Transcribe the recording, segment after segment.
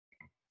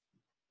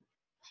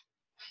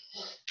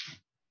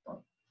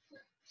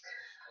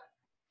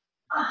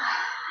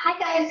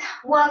guys,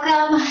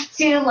 welcome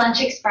to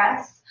Lunch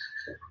Express.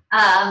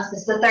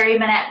 This is a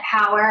 30-minute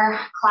power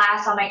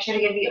class. I'll make sure to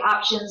give you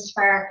options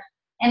for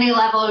any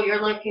level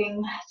you're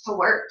looking to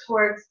work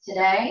towards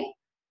today.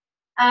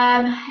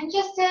 And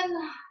just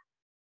in,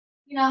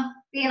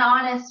 being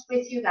honest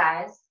with you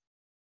guys,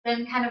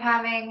 been kind of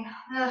having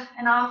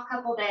an off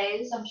couple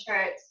days. I'm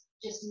sure it's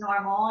just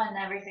normal and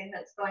everything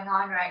that's going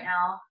on right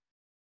now.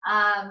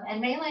 And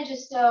mainly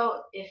just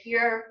so if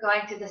you're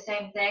going through the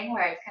same thing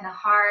where it's kind of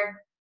hard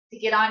to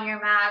get on your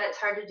mat, it's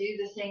hard to do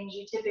the things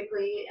you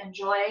typically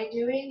enjoy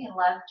doing and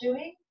love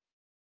doing,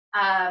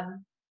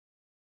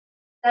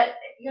 that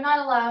you're not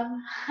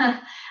alone.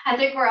 I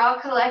think we're all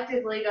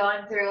collectively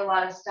going through a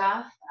lot of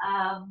stuff.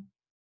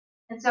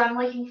 And so I'm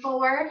looking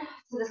forward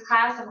to this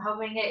class. I'm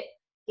hoping it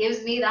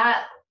gives me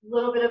that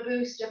little bit of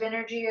boost of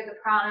energy or the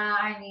prana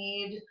I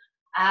need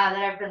that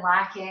I've been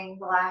lacking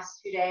the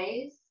last 2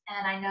 days.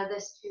 And I know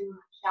this too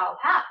shall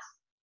pass.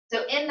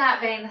 So in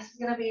that vein, this is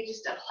going to be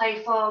just a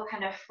playful,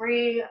 kind of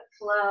free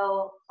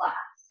flow class.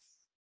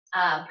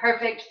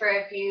 Perfect for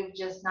if you've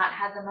just not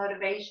had the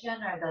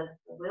motivation or the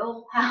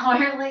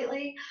willpower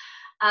lately.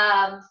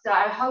 So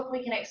I hope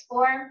we can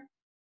explore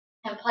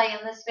and play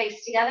in this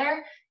space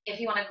together. If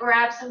you want to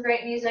grab some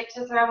great music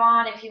to throw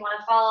on, if you want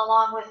to follow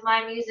along with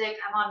my music,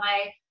 I'm on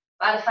my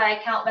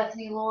Spotify account,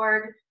 Bethany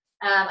Lord,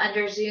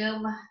 under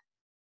Zoom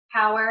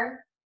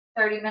Power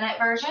 30-minute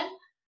version.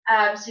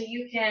 So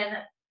you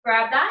can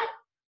grab that.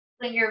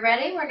 When you're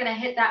ready, we're going to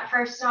hit that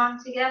first song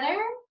together.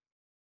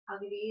 I'll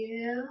give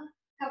you a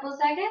couple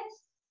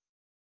seconds.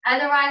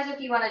 Otherwise, if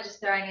you want to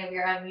just throw any of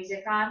your own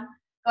music on,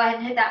 go ahead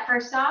and hit that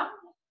first song,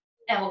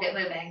 and we'll get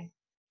moving.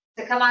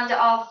 So come on to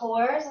all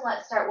fours, and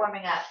let's start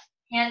warming up.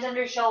 Hands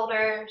under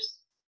shoulders,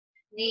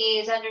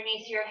 knees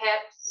underneath your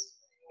hips.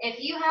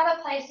 If you have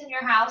a place in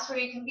your house where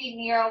you can be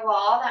near a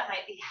wall, that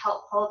might be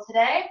helpful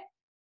today.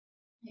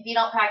 If you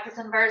don't practice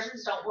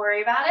inversions, don't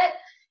worry about it.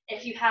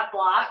 If you have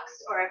blocks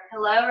or a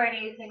pillow or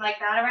anything like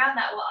that around,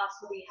 that will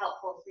also be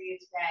helpful for you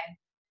today.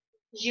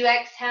 As you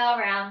exhale,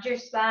 round your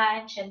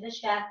spine, chin to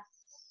chest.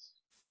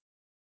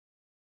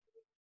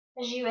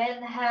 As you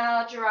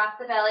inhale, drop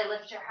the belly,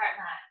 lift your heart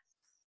max.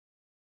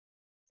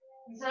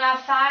 So now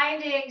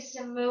finding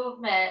some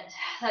movement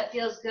that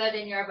feels good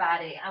in your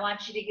body. I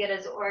want you to get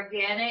as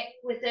organic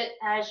with it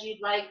as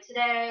you'd like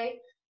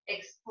today.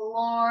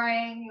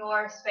 Exploring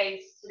your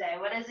space today.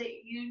 What is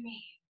it you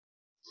need?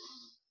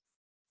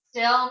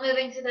 Still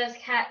moving to those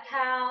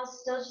cat-cows,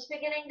 still just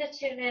beginning to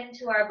tune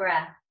into our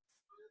breath.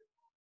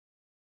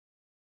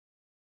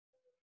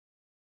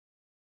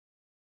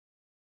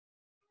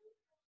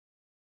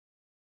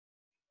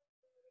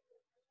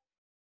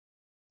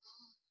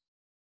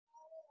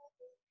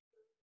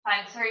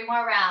 Find 3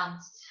 more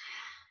rounds.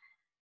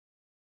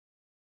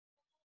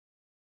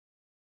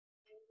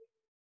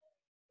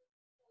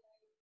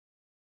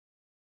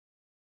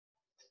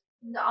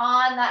 And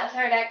on that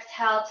third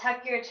exhale,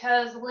 tuck your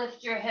toes,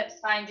 lift your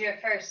hips, find your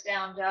first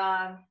down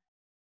dog.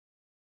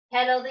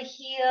 Pedal the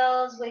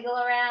heels, wiggle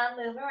around,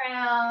 move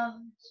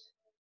around.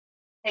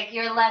 Take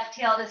your left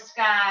heel to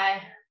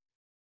sky.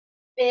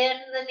 Bend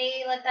the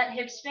knee, let that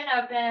hip spin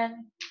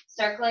open.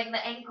 Circling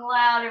the ankle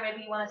out, or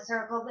maybe you want to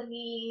circle the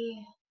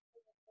knee.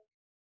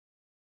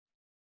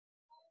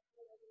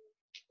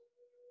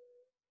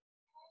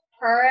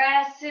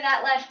 Press through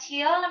that left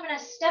heel, and I'm going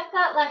to step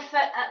that left foot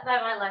up by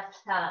my left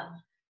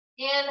thumb.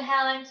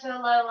 Inhale into a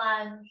low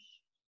lunge.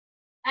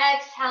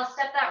 Exhale,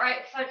 step that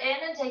right foot in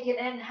and take an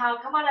inhale.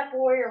 Come on up,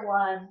 warrior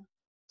one.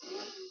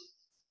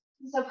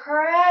 So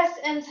press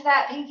into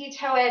that pinky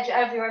toe edge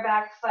of your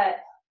back foot.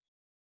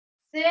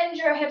 Send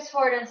your hips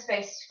forward in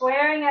space,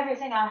 squaring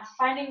everything off,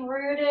 finding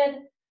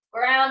rooted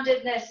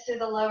groundedness through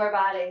the lower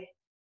body.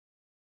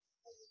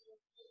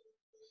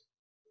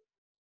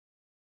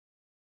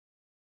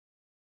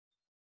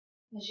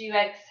 As you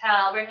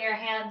exhale, bring your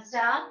hands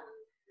down.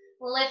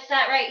 Lift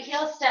that right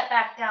heel, step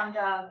back down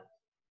dog.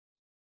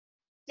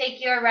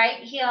 Take your right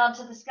heel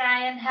to the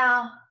sky,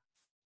 inhale.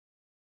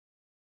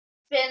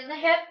 Bend the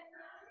hip,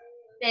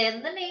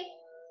 bend the knee.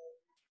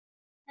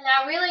 And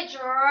now really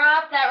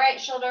drop that right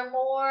shoulder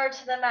more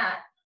to the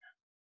mat.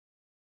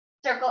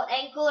 Circle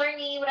ankle or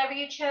knee, whatever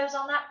you chose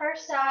on that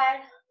first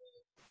side.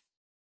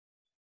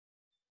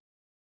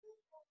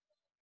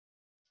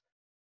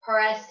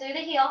 Press through the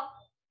heel.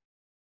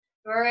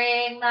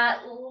 Bring that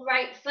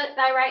right foot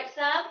by right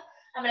thumb.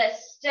 I'm going to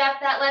step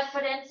that left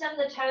foot in some.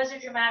 The toes are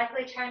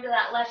dramatically turned to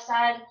that left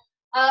side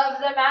of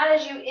the mat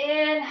as you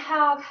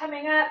inhale,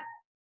 coming up.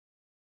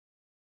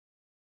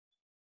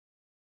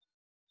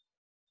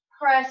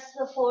 Press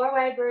the floor,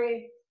 wide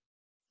breathe.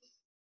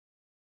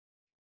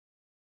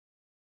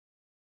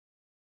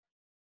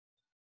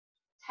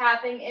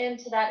 Tapping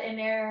into that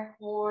inner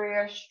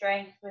warrior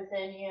strength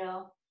within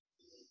you.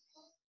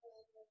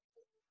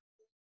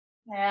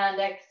 And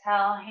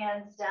exhale,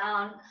 hands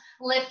down.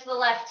 Lift the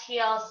left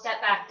heel,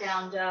 step back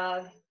down,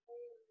 dog.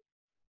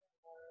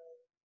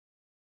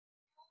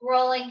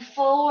 Rolling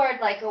forward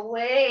like a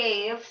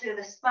wave through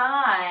the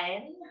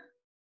spine.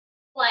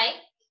 Plank.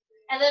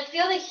 And then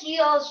feel the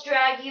heels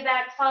drag you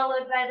back,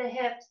 followed by the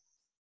hips.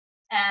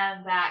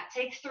 and back.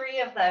 Take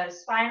 3 of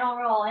those. Spinal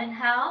roll.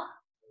 Inhale.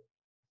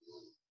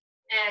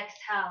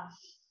 Exhale.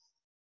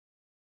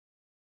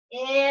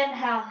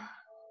 Inhale.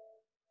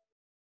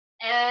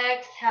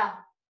 Exhale.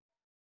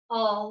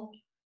 Hold.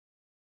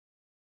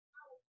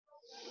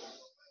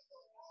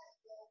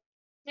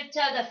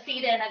 Tiptoe the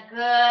feet in a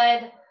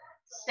good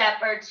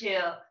step or 2.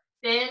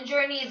 Bend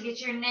your knees.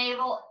 Get your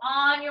navel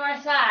on your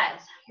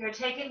thighs. You're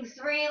taking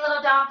 3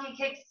 little donkey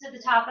kicks to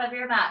the top of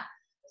your mat.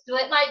 So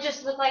it might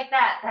just look like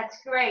that. That's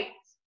great.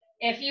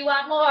 If you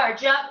want more,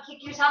 jump,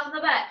 kick yourself in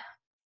the butt.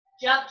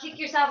 Jump, kick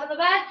yourself in the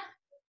butt.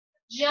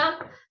 Jump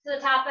to the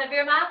top of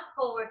your mat,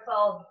 forward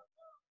fold.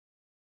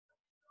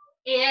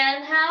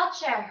 Inhale,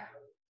 chair.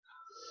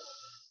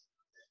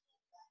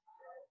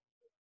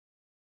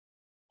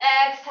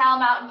 Exhale,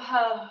 mountain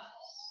pose.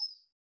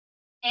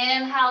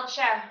 Inhale,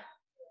 chair.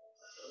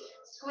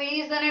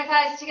 Squeeze the inner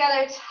thighs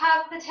together,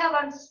 tuck the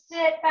tailbone,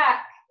 sit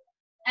back.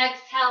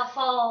 Exhale,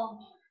 fold.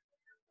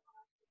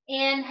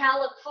 Inhale,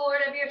 look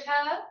forward of your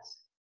toes.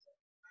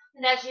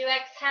 And as you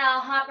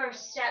exhale, hop or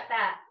step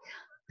back.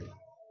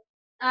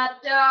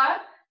 Up dog.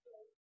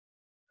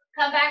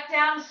 Come back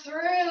down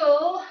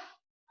through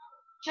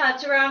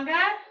chaturanga.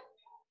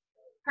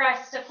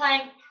 Press to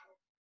plank.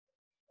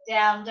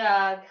 Down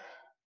dog.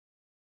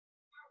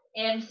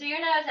 In through your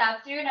nose,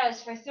 out through your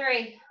nose for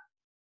 3,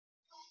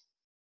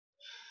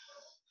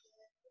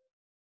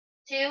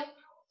 2.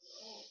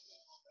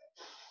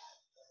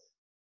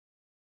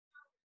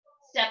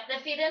 Step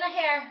the feet in a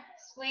hair.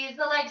 Squeeze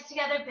the legs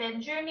together,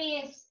 bend your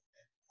knees.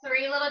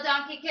 3 little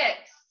donkey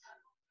kicks.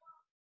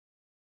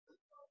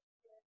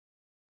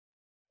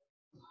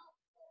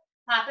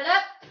 Pop it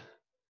up.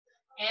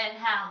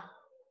 Inhale.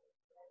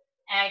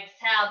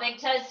 Exhale. Big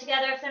toes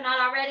together if they're not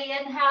already.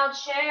 Inhale,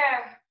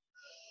 chair.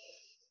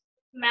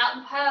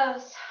 Mountain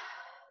pose.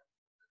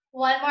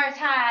 One more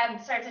time.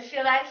 Start to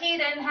feel that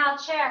heat. Inhale,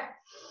 chair.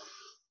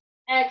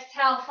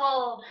 Exhale,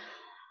 fold.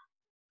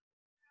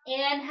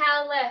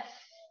 Inhale, lift.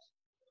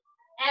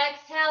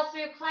 Exhale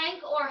through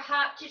plank or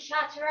hop to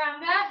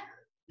chaturanga.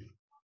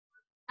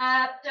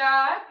 Up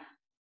dog.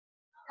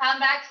 Come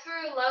back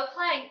through low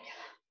plank.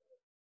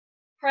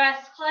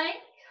 Press plank.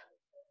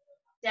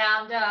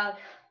 Down dog.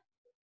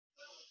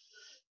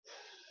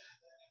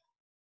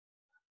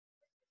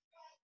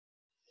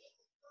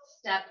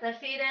 Step the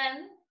feet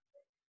in.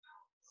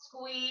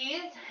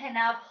 Squeeze. And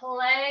now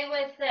play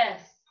with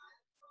this.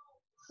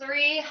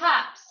 3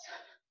 hops.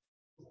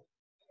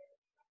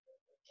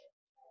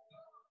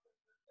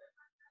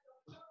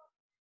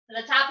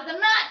 To the top of the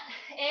mat.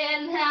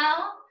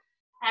 Inhale.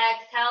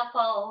 Exhale,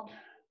 fold.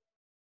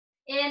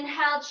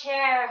 Inhale,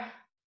 chair. I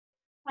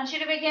want you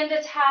to begin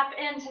to tap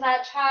into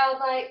that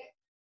childlike,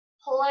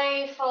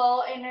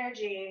 playful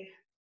energy.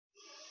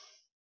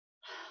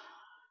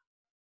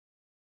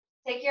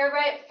 Take your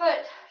right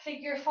foot,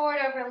 figure forward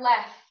over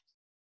left.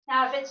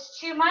 Now if it's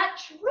too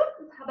much,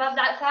 whoop, above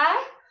that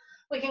thigh,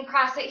 we can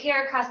cross it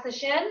here, across the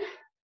shin.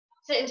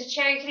 Sit into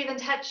chair, you can even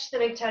touch the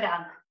big toe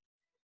down.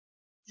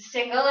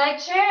 Single leg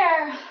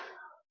chair.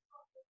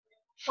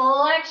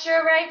 Flex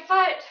your right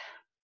foot.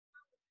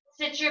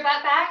 Sit your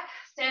butt back,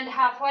 stand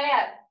halfway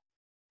up.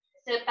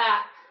 Sit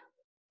back,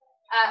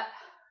 up.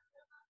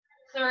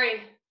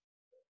 3,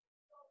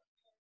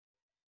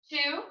 2,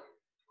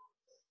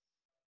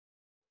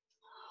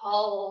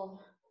 hold.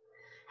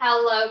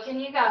 How low can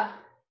you go?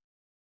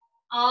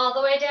 All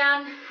the way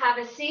down, have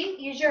a seat.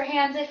 Use your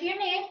hands if you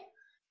need.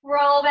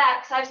 Roll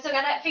back. So I've still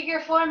got that figure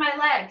 4 in my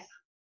legs.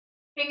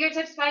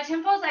 Fingertips by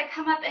temples. I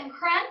come up and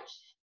crunch.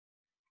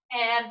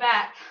 And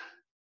back.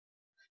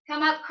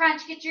 Come up,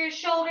 crunch. Get your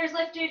shoulders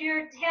lifted,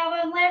 your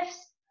tailbone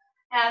lifts.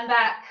 And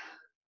back.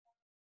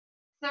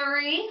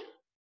 3.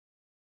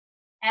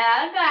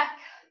 And back.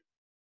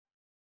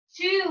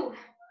 2.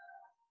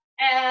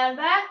 And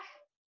back.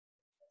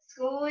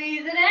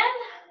 Squeeze it in.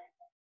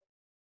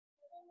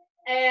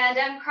 And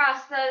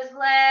uncross those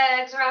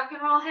legs. Rock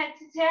and roll head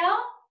to tail.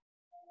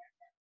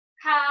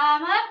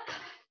 Come up.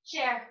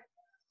 Chair.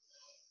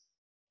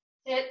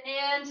 Sit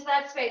into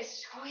that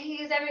space.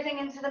 Squeeze everything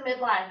into the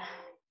midline.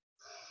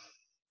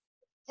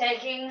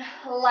 Taking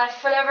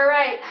left foot over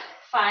right.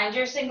 Find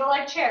your single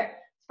leg chair.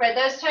 Spread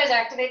those toes.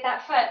 Activate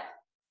that foot.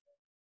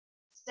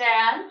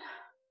 Stand.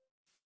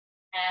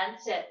 And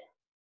sit.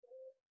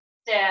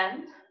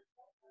 Stand.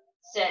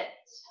 Sit.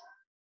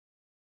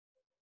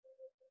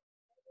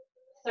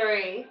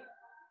 3,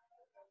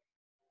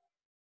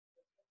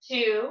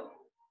 2,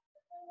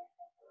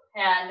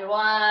 and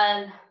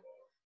 1.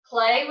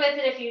 Play with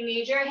it. If you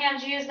need your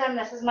hands, use them.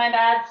 This is my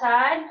bad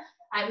side.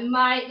 I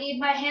might need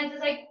my hands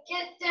as I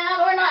get down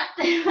or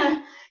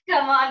not.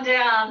 Come on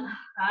down.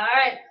 All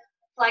right.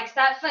 Flex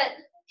that foot.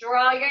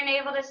 Draw your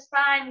navel to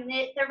spine.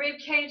 Knit the rib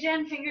cage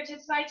in.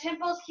 Fingertips by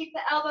temples. Keep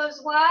the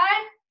elbows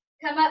wide.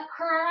 Come up,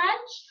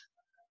 crunch.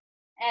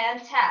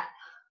 And tap.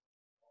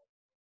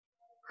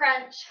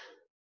 Crunch.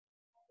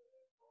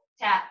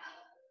 Tap.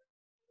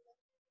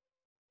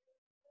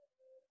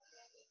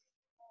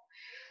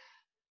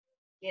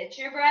 Get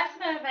your breath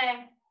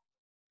moving.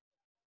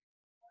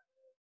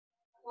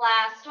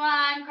 Last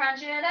one,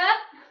 crunch it up.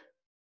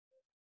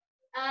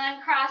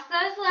 Uncross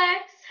those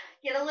legs.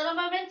 Get a little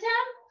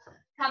momentum.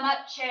 Come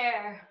up,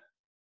 chair.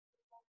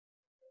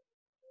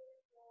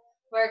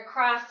 We're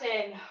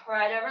crossing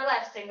right over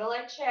left, single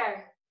leg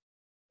chair.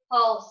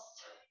 Pulse.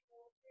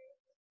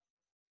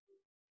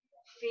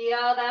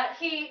 Feel that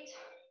heat.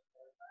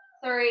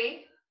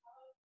 3,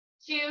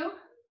 2,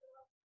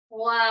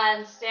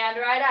 1. Stand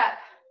right up.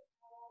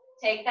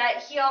 Take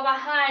that heel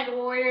behind,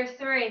 warrior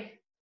 3.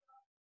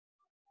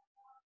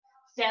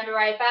 Stand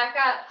right back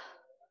up.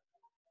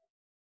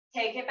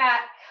 Take it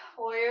back,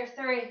 warrior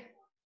 3.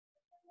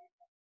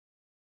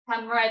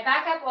 Come right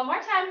back up one more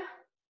time.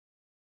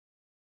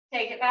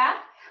 Take it back.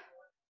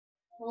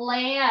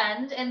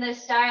 Land in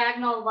this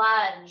diagonal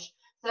lunge.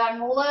 So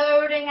I'm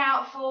loading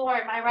out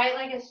forward. My right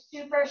leg is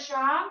super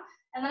strong.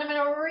 And then I'm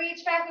going to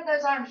reach back with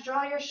those arms.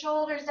 Draw your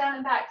shoulders down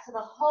and back so the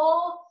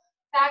whole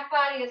back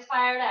body is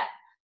fired up.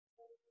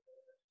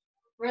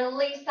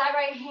 Release that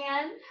right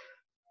hand.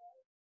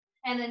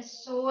 And then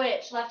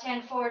switch. Left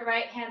hand forward,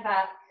 right hand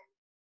back.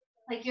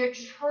 Like you're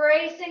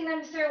tracing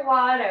them through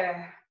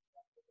water.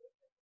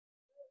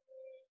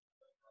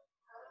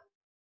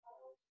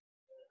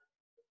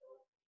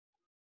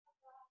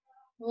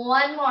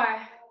 One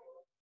more.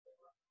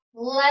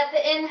 Let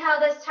the inhale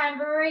this time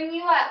bring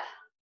you up.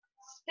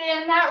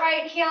 Spin that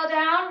right heel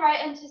down,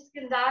 right into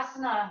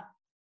Skandasana.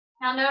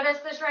 Now notice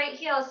this right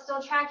heel is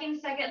still tracking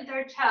second and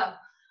third toe.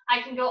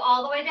 I can go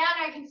all the way down,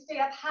 or I can stay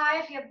up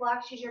high. If you have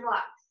blocks, use your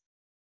blocks.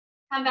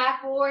 Come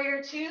back,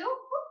 warrior 2.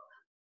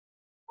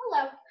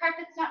 Hello,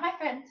 carpet's not my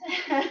friend.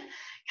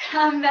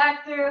 Come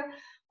back through,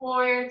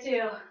 warrior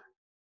 2.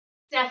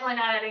 Definitely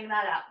not editing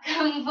that out.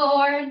 Come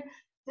forward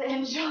to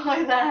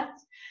enjoy that.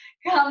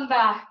 Come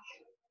back.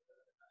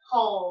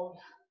 Hold.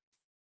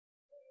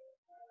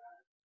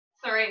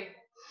 3.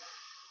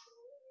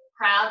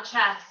 Proud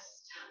chest.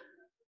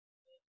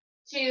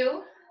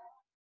 2.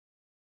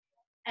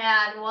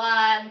 And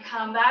 1.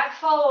 Come back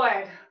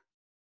forward.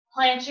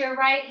 Plant your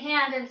right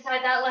hand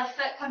inside that left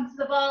foot. Come to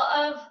the ball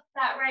of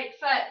that right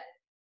foot.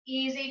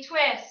 Easy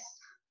twist.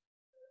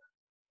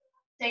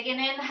 Take an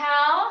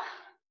inhale.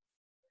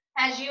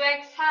 As you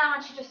exhale, I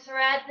want you to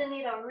thread the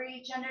needle.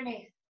 Reach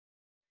underneath.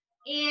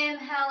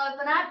 Inhale,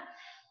 open up.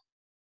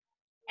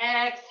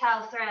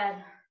 Exhale,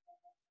 thread.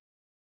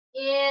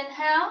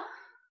 Inhale.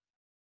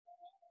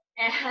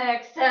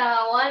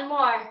 Exhale. One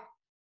more.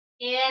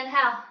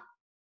 Inhale.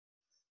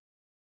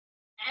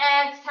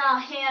 Exhale,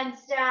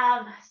 hands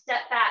down.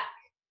 Step back.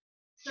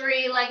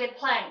 3-legged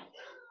plank.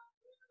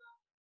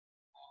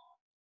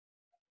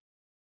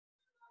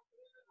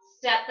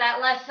 Step that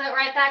left foot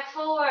right back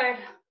forward.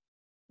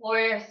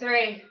 Warrior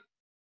 3.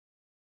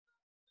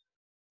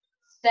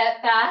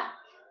 Step back.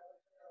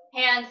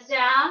 Hands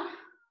down.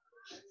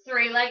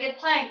 3-legged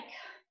plank.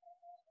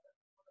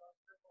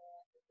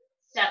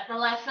 Step the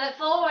left foot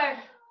forward.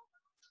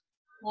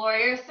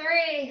 Warrior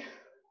 3.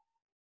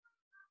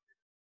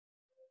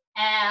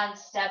 And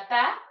step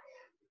back.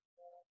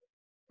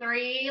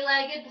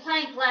 3-legged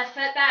plank, left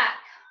foot back.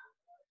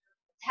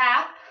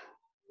 Tap,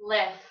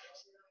 lift.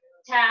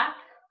 Tap,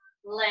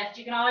 lift.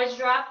 You can always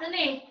drop the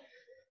knee.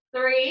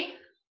 3,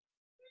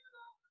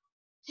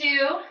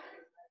 2,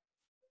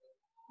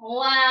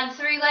 1.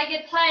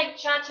 3-legged plank,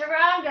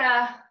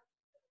 chaturanga.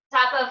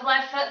 Top of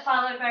left foot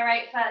followed by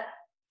right foot.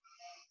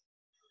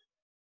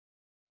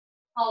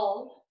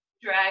 Hold.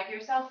 Drag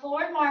yourself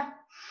forward more.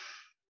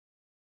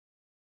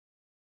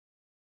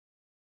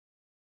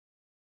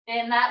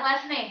 Bend that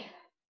left knee.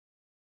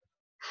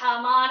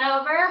 Come on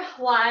over,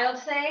 wild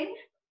thing,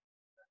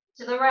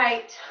 to the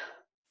right.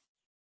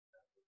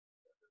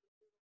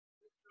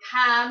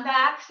 Come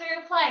back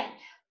through plank.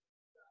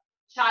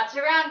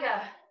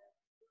 Chaturanga.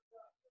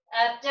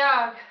 Up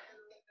dog.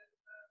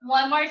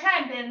 One more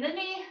time, bend the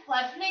knee,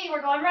 left knee,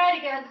 we're going right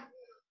again.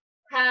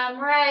 Come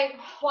right,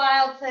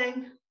 wild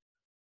thing.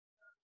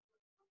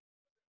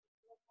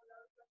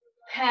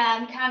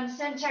 And come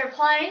center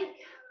plank.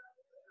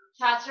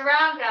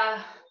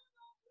 Chaturanga.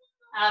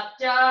 Up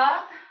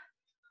dog.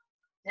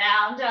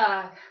 Down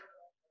dog.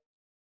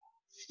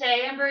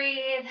 Stay and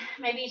breathe.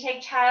 Maybe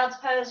take child's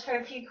pose for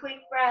a few quick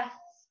breaths.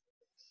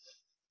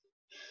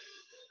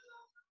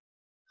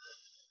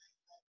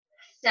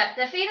 Step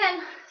the feet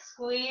in.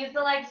 Squeeze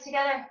the legs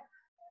together.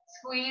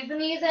 Squeeze the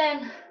knees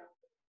in.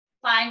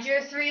 Find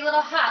your 3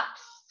 little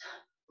hops.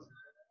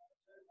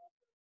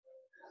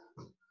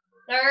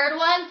 Third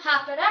one,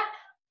 pop it up.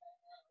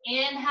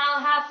 Inhale,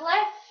 half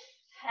lift.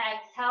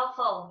 Exhale,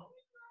 fold.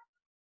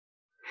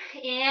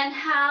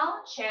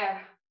 Inhale,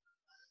 chair.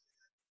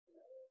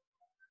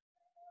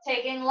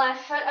 Taking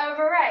left foot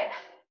over right.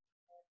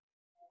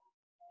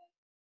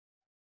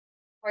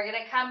 We're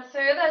going to come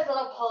through those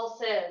little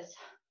pulses.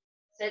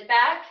 Sit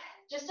back,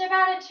 just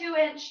about a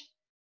 2-inch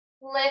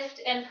lift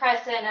and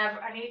press in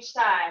on each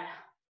side.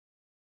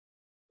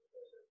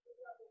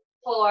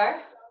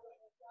 4,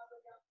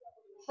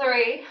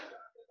 3,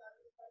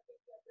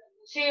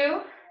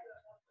 2,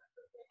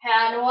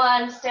 and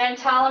 1. Stand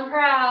tall and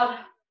proud.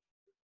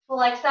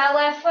 Flex that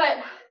left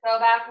foot. Go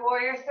back,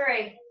 warrior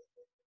 3.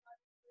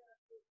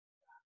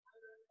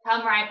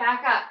 Come right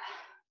back up.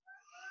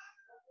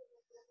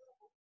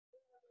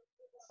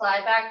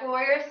 Slide back,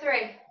 warrior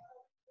three.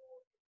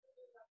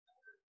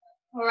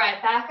 Right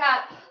back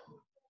up.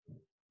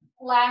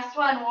 Last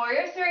one,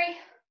 warrior three.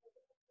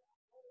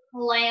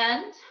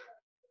 Land.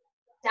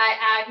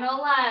 Diagonal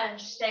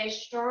lunge. Stay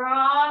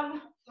strong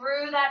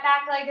through that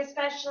back leg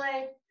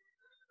especially.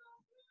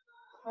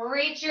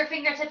 Reach your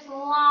fingertips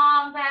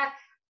long back.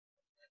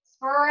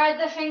 Spread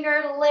the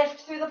finger,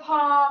 lift through the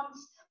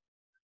palms.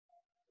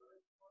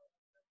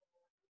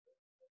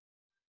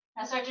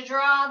 Now start to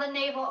draw the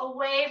navel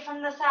away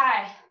from the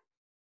thigh.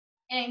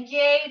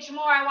 Engage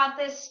more. I want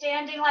this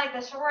standing leg.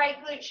 This right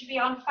glute should be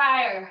on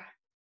fire.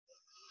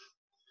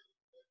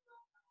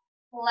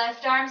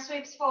 Left arm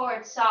sweeps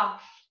forward,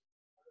 soft.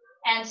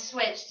 And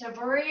switch to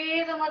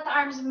breathe and let the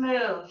arms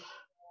move.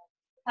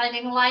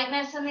 Finding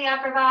lightness in the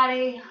upper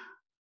body.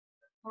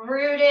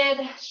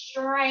 Rooted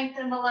strength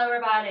in the lower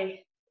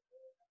body.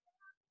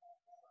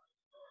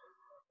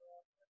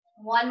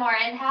 One more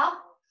inhale.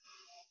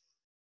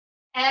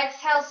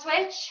 Exhale,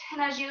 switch.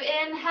 And as you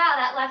inhale,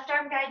 that left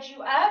arm guides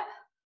you up.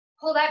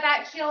 Pull that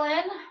back heel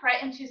in,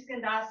 right into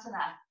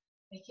Skandasana.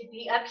 It could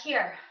be up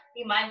here.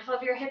 Be mindful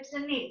of your hips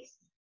and knees.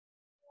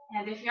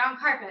 And if you're on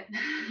carpet,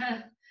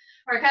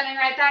 we're coming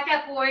right back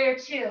up, warrior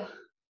two.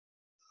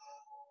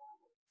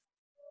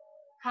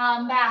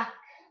 Come back.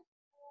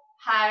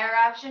 Higher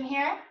option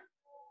here.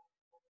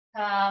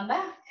 Come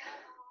back.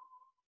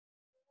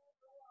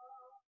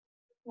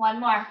 One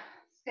more.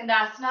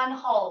 Skandasana and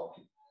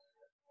hold.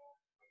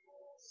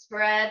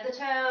 Spread the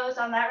toes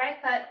on that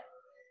right foot.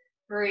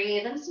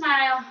 Breathe and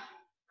smile.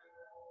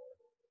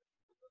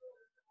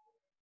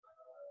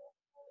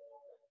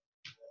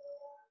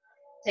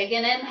 Take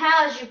an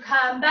inhale as you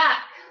come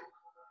back.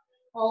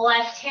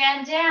 Left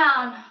hand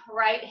down,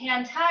 right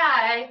hand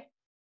high.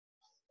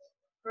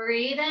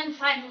 Breathe in,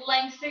 find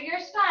length through your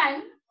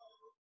spine.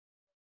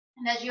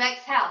 And as you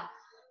exhale,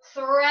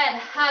 thread,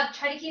 hug.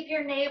 Try to keep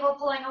your navel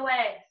pulling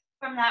away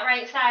from that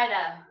right side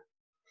up.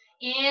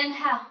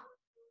 Inhale.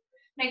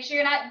 Make sure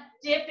you're not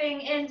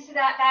dipping into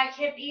that back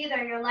hip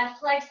either. Your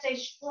left leg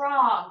stays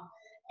strong.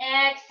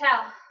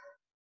 Exhale.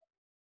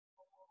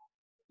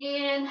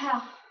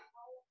 Inhale.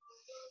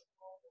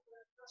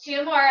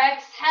 Two more.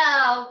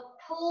 Exhale.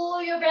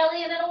 Pull your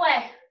belly in and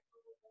away.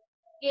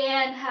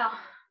 Inhale.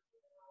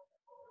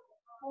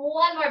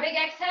 One more. Big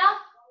exhale.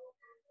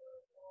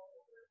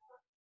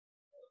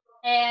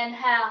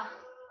 Inhale.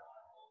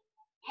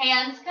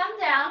 Hands come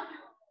down.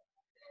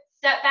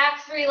 Step back,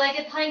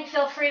 three-legged plank.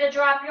 Feel free to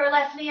drop your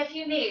left knee if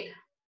you need.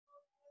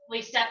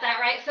 We step that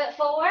right foot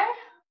forward.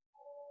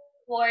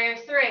 Warrior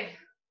three.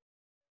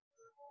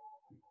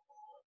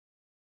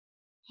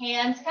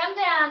 Hands come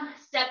down.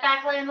 Step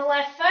back, lay on the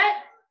left foot.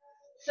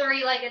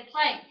 Three-legged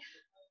plank.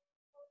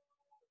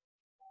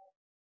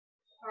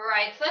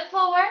 Right foot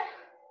forward.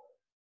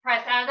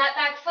 Press out of that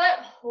back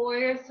foot.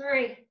 Warrior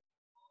three.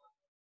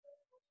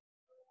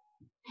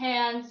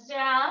 Hands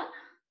down.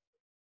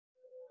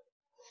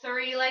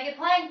 Three-legged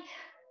plank.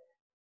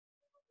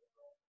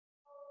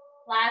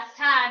 Last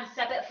time,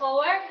 step it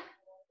forward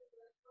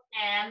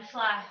and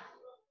fly.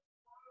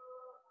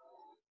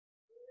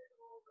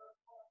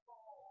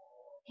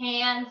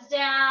 Hands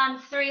down,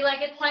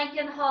 three-legged plank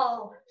and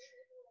hold.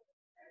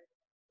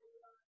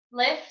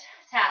 Lift,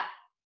 tap.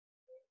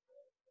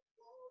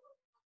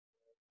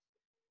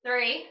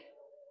 3,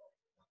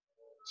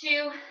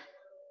 2,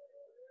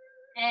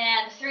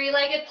 and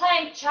three-legged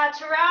plank,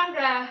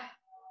 chaturanga.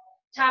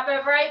 Top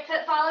of right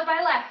foot followed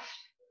by left.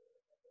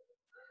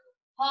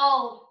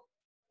 Hold.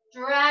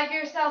 Drag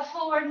yourself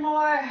forward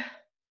more.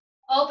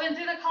 Open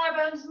through the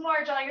collarbones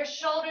more. Draw your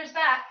shoulders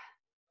back.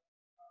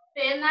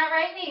 Bend that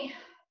right knee.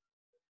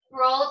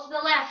 Roll to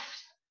the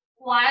left.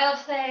 Wild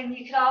thing.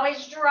 You can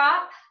always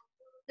drop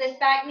this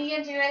back knee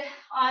and do it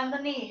on the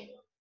knee.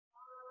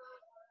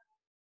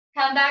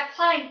 Come back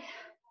plank.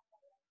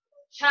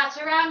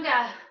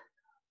 Chaturanga.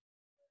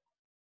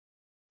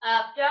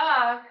 Up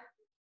dog.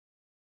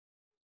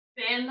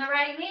 Bend the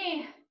right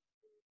knee.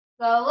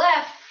 Go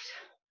left.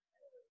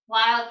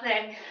 Wild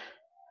thing.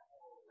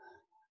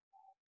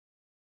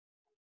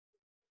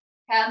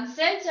 Come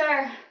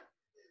center.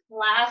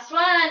 Last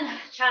one.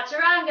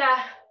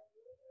 Chaturanga.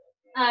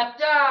 Up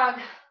dog.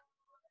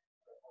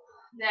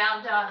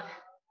 Down dog.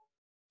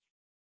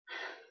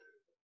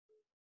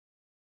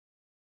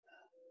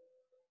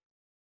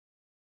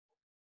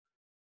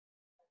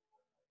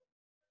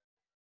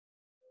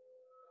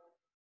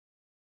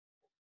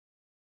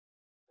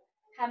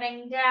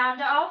 Coming down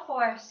to all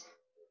fours.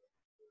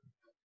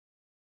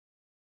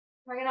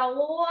 We're gonna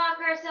walk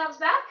ourselves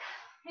back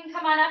and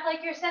come on up like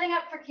you're setting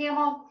up for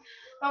camel,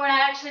 but we're not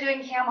actually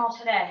doing camel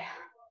today.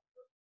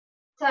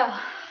 So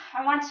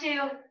I want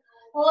to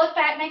look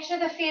back, make sure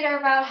the feet are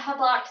about a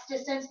block's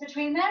distance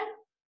between them.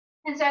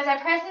 And so as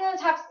I press into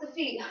the tops of the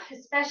feet,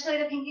 especially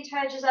the pinky toe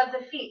edges of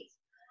the feet,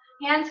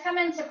 hands come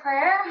into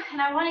prayer, and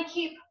I want to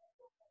keep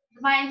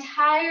my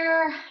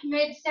entire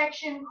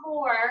midsection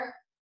core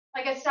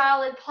like a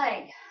solid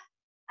plank.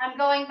 I'm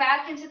going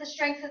back into the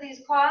strength of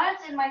these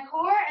quads in my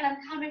core, and I'm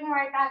coming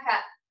right back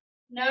up.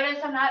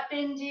 Notice I'm not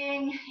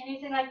bending,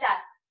 anything like that.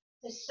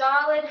 The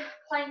solid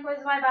plank with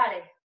my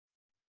body.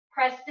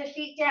 Press the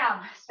feet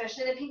down,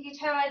 especially the pinky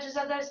toe edges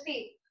of those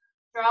feet.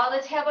 Draw the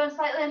tailbone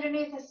slightly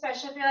underneath,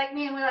 especially if you're like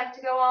me and we like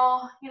to go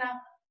all,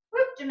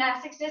 whoop,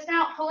 gymnastics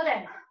dismount, pull it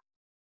in.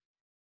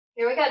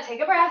 Here we go,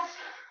 take a breath.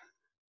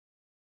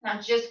 Now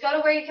just go to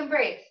where you can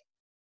breathe.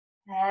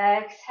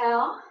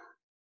 Exhale.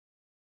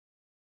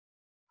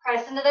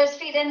 Press into those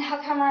feet,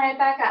 inhale, come right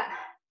back up.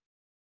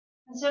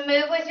 And so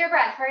move with your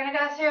breath. We're gonna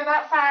go through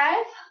about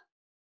 5.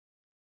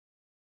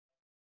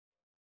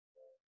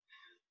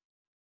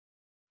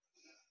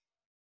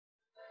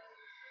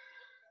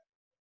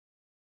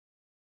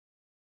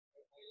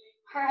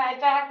 All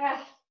right, back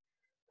up.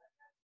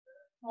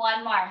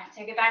 One more.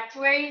 Take it back to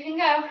where you can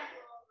go.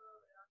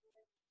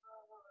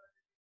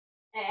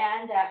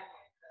 And up.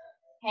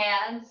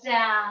 Hands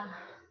down.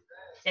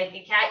 Take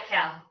a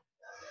cat-cow.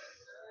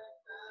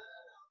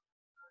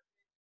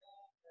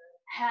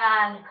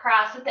 And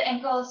cross at the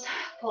ankles.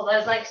 Pull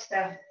those legs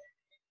through.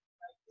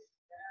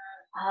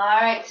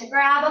 All right, so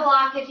grab a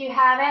block if you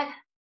have it.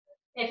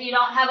 If you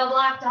don't have a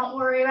block, don't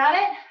worry about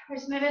it. We're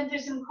just moving through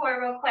some core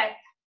real quick.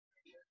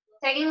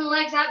 Taking the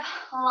legs up,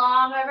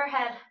 long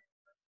overhead.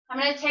 I'm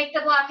going to take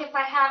the block if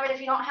I have it. If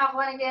you don't have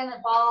one, again,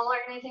 a ball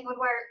or anything would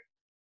work.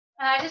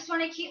 And I just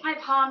want to keep my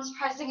palms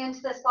pressing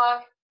into this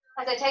block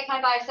as I take my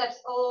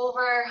biceps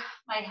over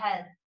my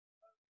head.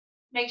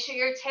 Make sure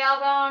your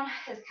tailbone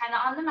is kind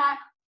of on the mat.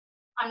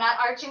 I'm not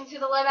arching through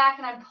the low back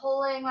and I'm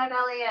pulling my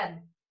belly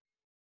in.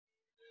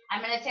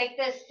 I'm going to take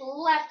this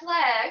left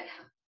leg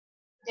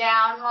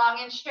down long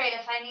and straight.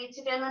 If I need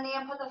to bend the knee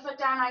and put the foot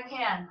down, I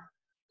can.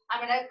 I'm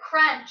going to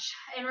crunch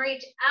and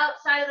reach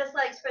outside of this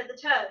leg, spread the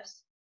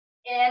toes.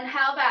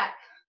 Inhale back.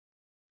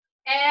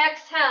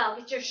 Exhale,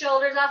 get your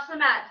shoulders off the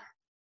mat.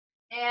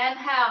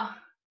 Inhale.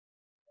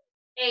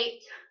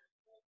 8.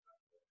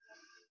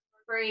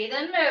 Breathe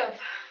and move.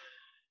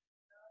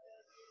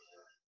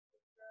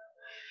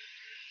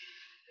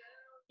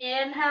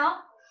 Inhale.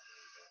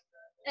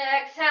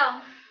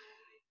 Exhale.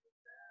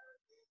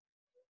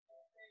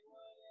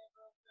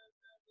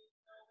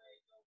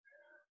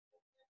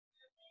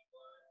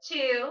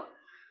 2.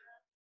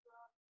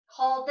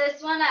 Hold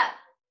this one up.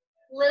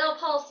 Little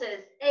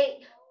pulses. 8,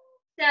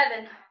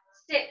 7,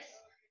 6,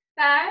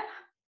 5,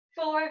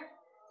 4,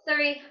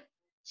 3,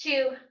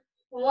 2,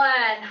 1.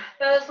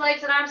 Both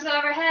legs and arms go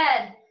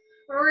overhead.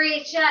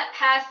 Reach up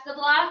past the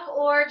block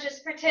or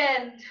just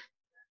pretend.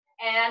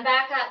 And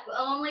back up.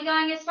 Only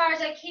going as far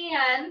as I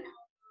can.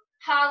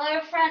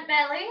 Hollow front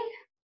belly.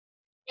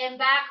 And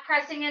back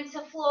pressing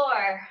into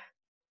floor.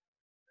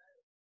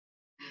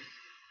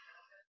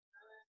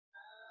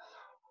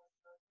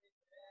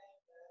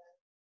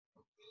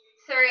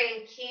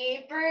 3.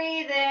 Keep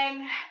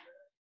breathing.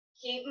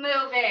 Keep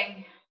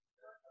moving.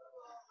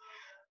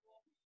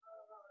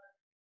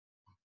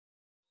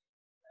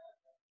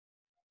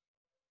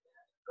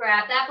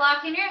 Grab that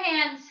block in your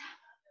hands.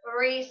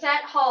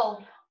 Reset,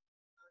 hold.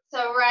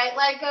 So right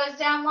leg goes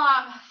down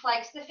long.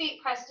 Flex the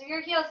feet, press through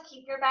your heels,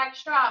 keep your back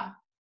strong.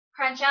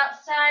 Crunch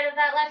outside of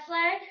that left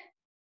leg.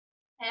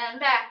 And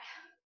back.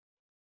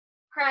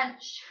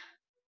 Crunch.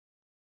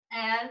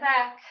 And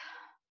back.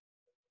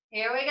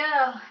 Here we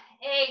go.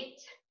 8.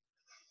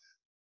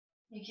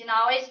 You can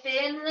always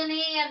bend the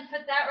knee and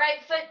put that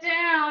right foot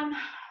down.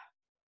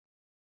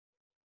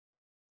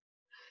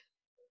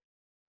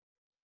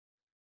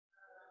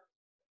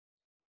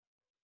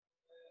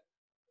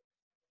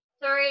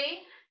 3.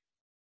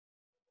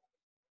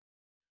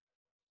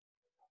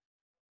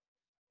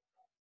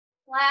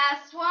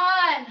 Last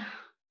one.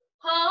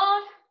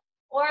 Hold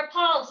or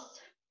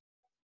pulse.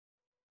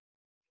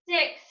 6,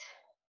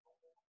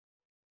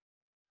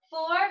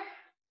 4,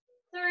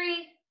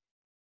 3,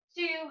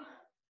 2,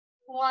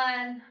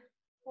 1.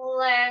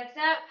 Legs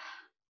up.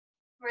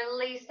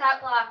 Release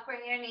that block. Bring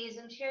your knees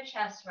into your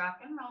chest. Rock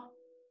and roll.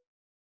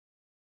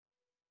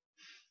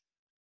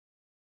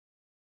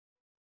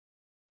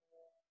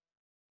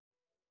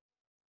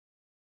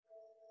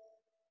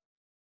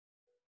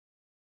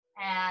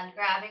 And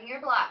grabbing your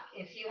block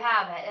if you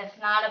have it. If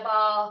not, a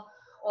ball,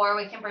 or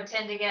we can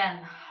pretend again.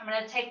 I'm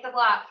going to take the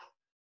block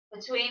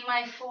between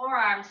my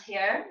forearms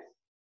here.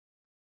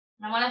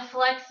 I want to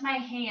flex my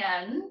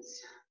hands.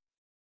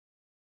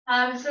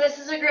 So this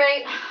is a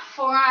great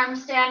forearm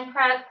stand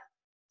prep.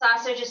 It's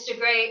also just a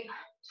great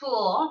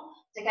tool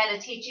to kind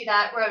of teach you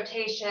that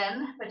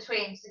rotation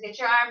between. So get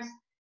your arms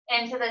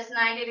into this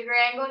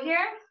 90-degree angle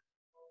here.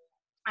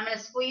 I'm going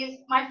to squeeze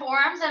my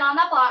forearms in on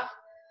that block.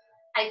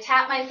 I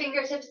tap my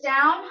fingertips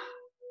down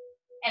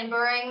and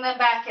bring them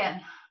back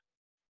in.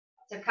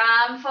 So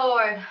come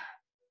forward.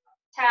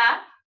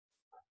 Tap.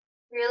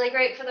 Really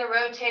great for the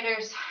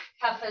rotator's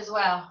cuff as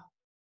well.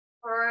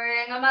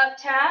 Bring them up,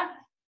 tap.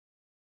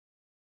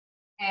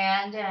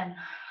 And in.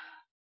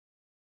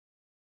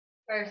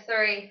 For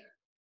 3.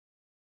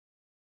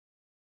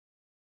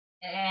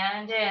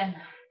 And in.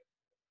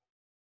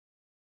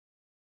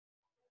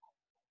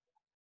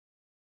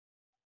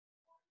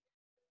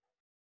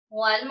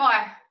 One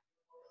more.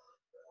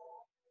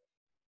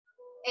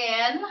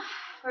 In.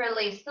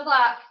 Release the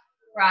block.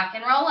 Rock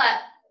and roll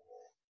up.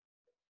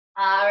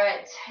 All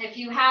right, if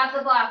you have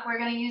the block, we're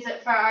gonna use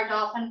it for our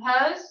dolphin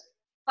pose.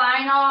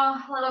 Final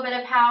little bit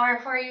of power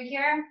for you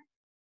here.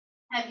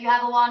 If you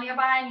have a wall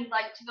nearby and you'd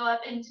like to go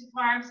up into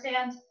forearm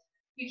stand,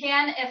 you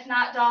can. If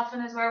not,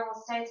 dolphin is where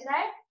we'll stay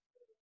today.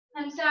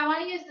 And so I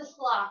want to use this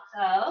block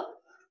though.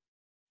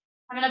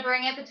 I'm going to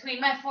bring it between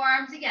my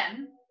forearms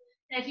again.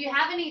 And if you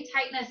have any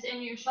tightness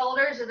in your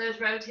shoulders or those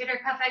rotator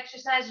cuff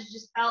exercises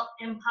just felt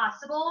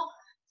impossible,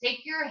 take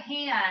your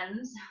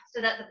hands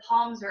so that the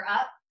palms are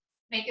up,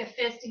 make a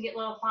fist and get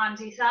little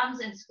Fonzie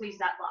thumbs and squeeze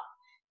that block.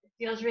 It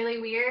feels really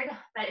weird,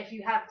 but if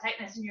you have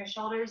tightness in your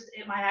shoulders,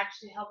 it might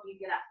actually help you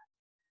get up.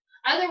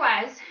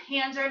 Otherwise,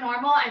 hands are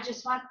normal. I'm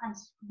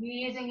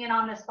squeezing in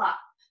on this block.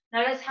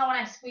 Notice how when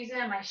I squeeze it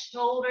in, my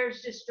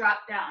shoulders just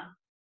drop down.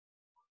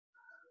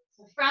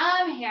 So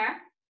from here,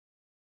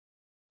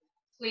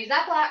 squeeze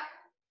that block,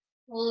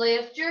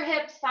 lift your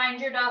hips, find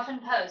your dolphin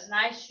pose.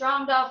 Nice,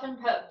 strong dolphin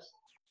pose.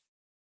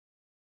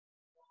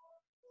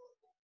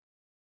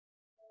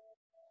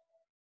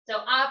 So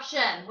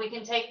option, we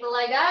can take the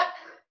leg up,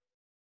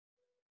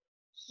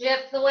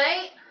 shift the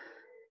weight,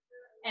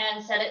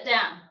 and set it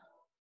down.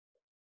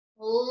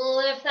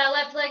 Lift that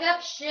left leg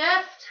up,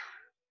 shift,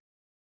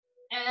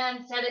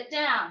 and set it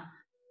down.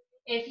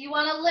 If you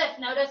want to lift,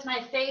 notice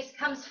my face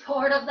comes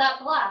forward of that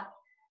block.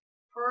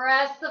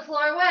 Press the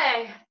floor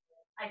away.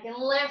 I can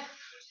lift.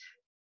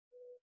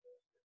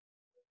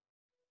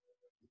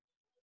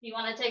 You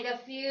want to take a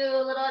few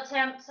little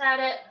attempts at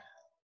it.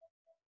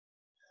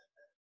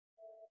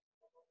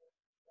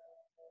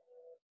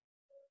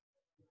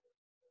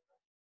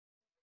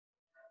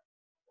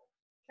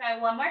 Try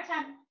one more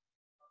time.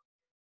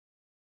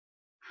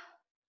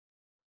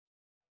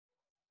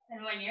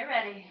 And when you're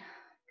ready,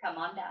 come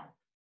on down.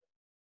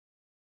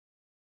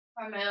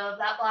 Or move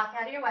that block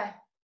out of your way.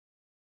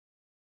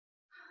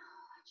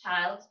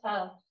 Child's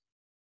pose.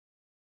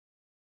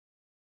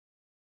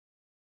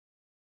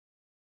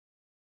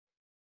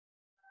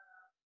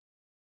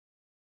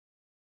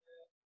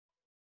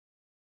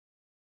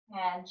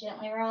 And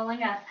gently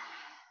rolling up.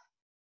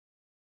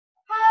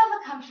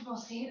 Have a comfortable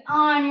seat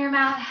on your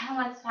mat, and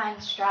let's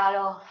find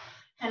straddle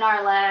in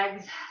our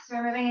legs. So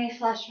removing any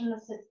flesh from the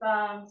sit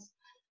bones.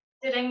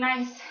 Sitting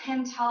nice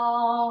and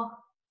tall.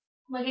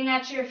 Looking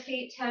at your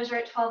feet, toes are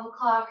at 12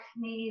 o'clock,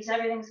 knees,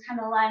 everything's kind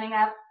of lining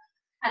up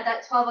at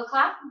that 12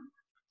 o'clock.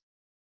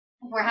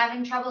 If we're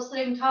having trouble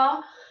sitting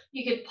tall,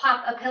 you could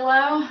pop a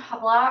pillow, a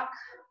block,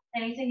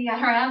 anything you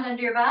got around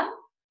under your bum.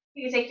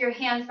 You can take your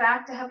hands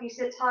back to help you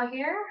sit tall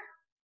here,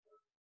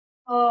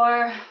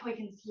 or we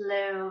can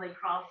slowly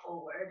crawl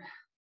forward.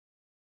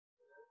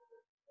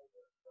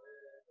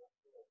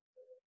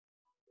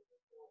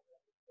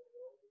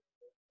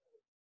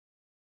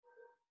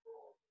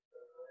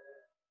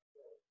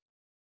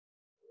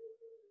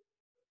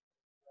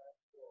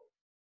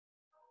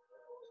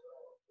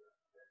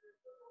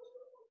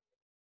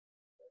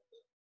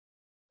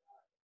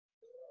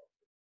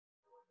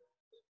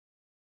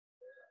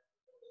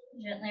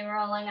 Gently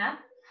rolling up.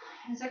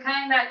 And so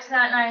coming back to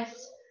that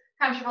nice,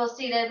 comfortable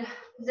seated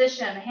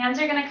position. Hands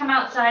are going to come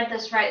outside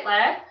this right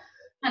leg,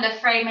 kind of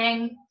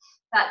framing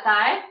that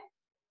thigh.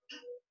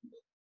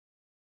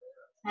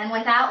 And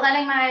without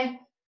letting my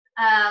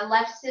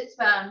left sits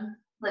bone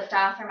lift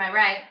off, or my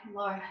right,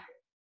 Lord,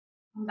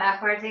 I'm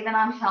backwards even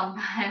on film,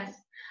 guys.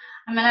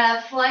 I'm going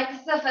to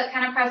flex the foot,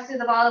 kind of press through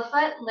the ball of the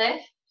foot,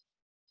 lift,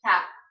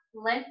 tap,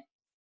 lift,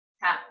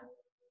 tap.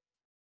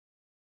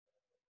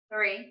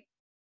 3,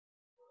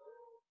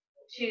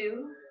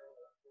 2,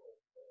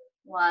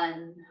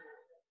 1.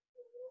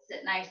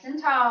 Sit nice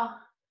and tall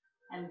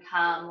and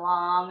come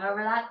long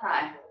over that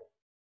thigh.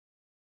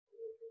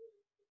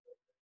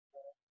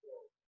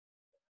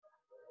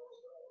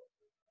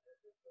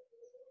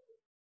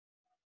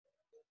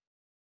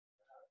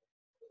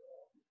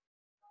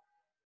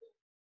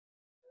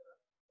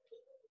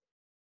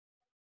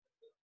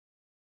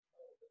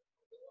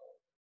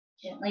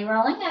 Gently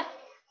rolling up.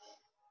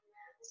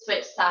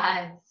 Switch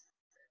sides.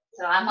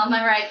 So I'm on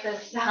my right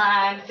this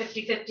time,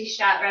 50-50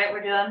 shot, right?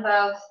 We're doing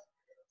both.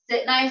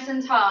 Sit nice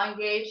and tall,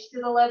 engage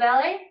through the low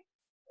belly.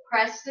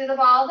 Press through the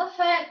ball of the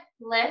foot,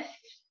 lift,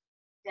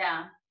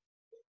 down.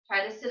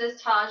 Try to sit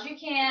as tall as you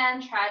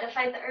can. Try to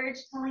fight the urge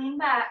to lean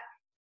back.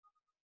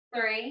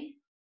 3,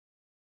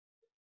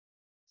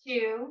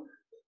 2,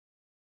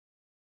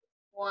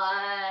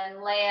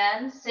 1.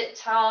 Land, sit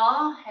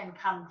tall, and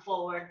come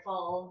forward,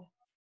 fold.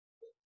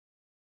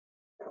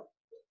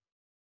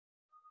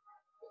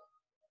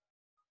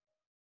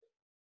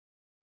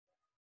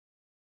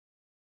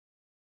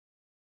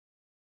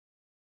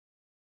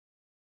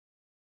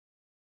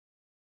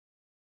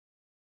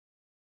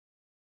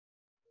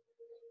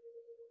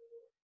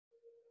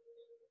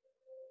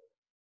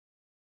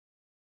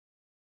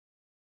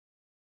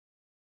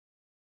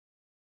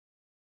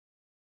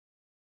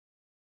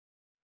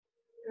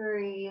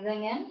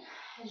 Breathing in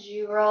as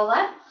you roll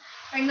up.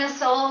 Bring the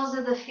soles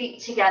of the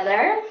feet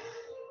together.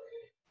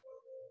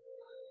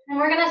 And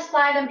we're going to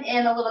slide them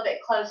in a little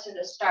bit closer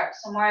to start,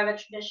 so more of a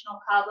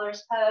traditional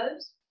cobbler's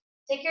pose.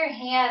 Take your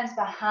hands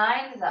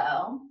behind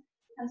though,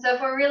 And so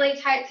if we're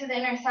really tight to the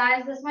inner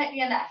thighs, this might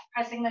be enough.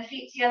 Pressing the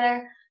feet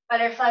together,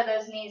 butterfly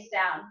those knees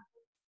down.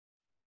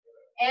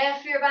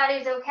 If your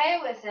body's okay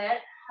with it,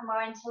 I'm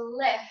going to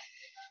lift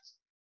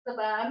the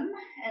bum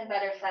and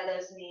butterfly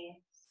those knees.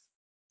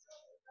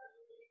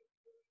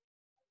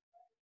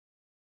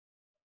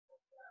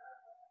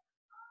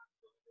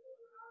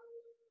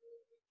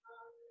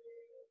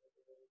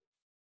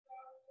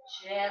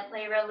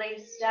 Gently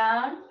release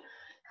down.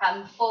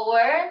 Come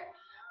forward,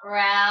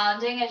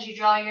 rounding as you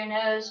draw your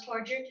nose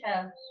towards your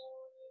toes.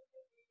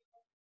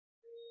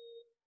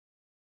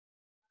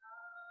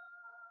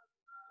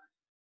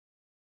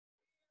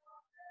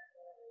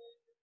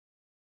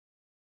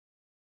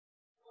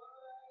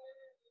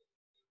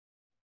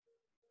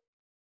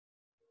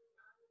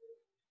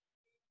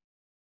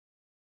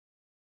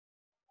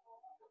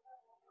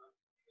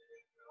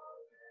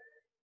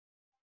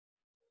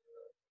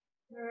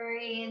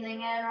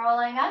 Breathing in,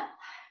 rolling up.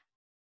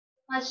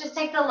 Let's just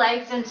take the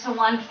legs into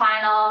one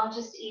final,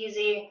 just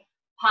easy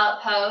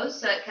pose.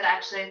 So it could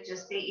actually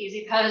just be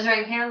easy pose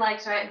right here,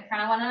 legs right in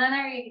front of one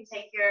another. You can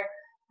take your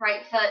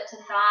right foot to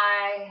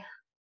thigh,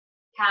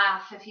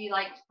 calf. If you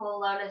like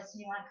full lotus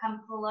and you want to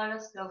come full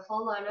lotus, go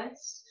full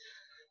lotus.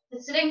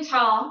 But sitting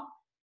tall,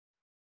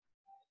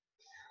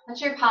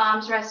 let your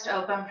palms rest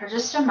open for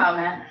just a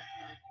moment.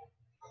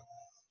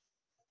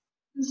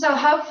 And so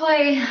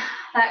hopefully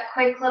that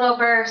quick little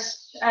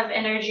burst of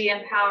energy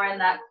and power in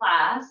that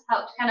class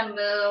helped kind of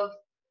move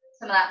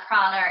some of that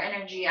prana or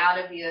energy out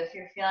of you if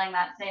you're feeling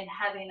that same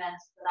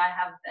heaviness that I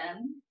have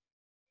been.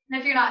 And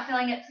if you're not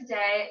feeling it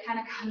today, it kind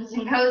of comes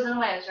and goes in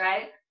waves,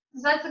 right?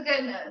 So that's the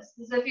good news,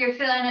 is if you're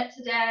feeling it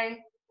today,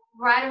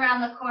 right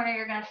around the corner,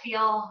 you're going to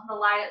feel the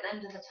light at the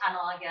end of the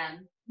tunnel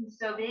again. And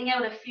so being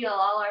able to feel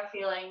all our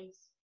feelings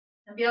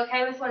and be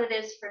okay with what it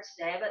is for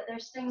today, but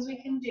there's things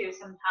we can do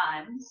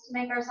sometimes to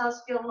make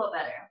ourselves feel a little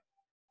better.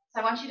 So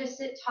I want you to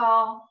sit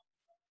tall,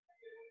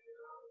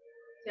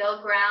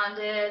 feel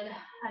grounded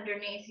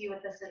underneath you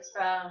with the sits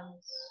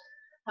bones,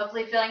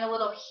 hopefully feeling a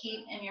little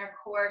heat in your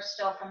core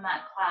still from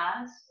that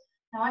class.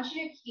 I want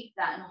you to keep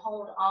that and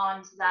hold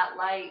on to that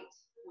light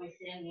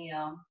within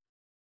you,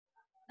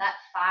 that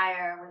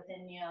fire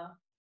within you.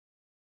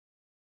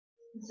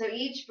 And so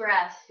each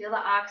breath, feel the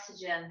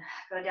oxygen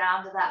go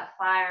down to that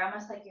fire,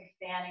 almost like you're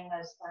fanning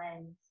those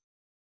flames.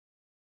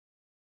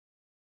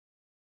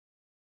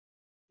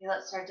 Feel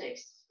it start to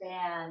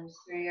expand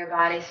through your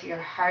body, through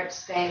your heart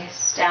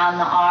space, down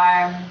the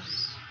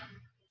arms.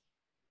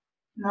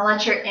 And then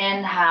let your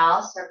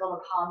inhale circle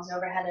the palms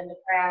overhead into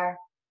prayer.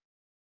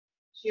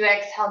 As you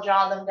exhale,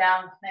 draw them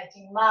down,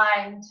 connecting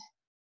mind,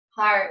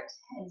 heart,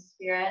 and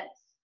spirit.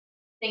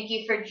 Thank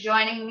you for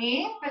joining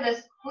me for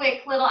this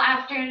quick little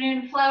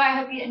afternoon flow. I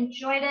hope you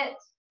enjoyed it.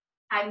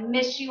 I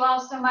miss you all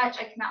so much.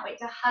 I cannot wait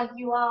to hug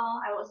you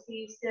all. I will see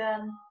you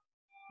soon.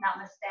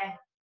 Namaste.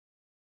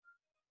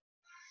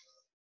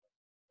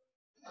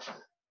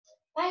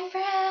 Bye,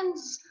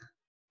 friends.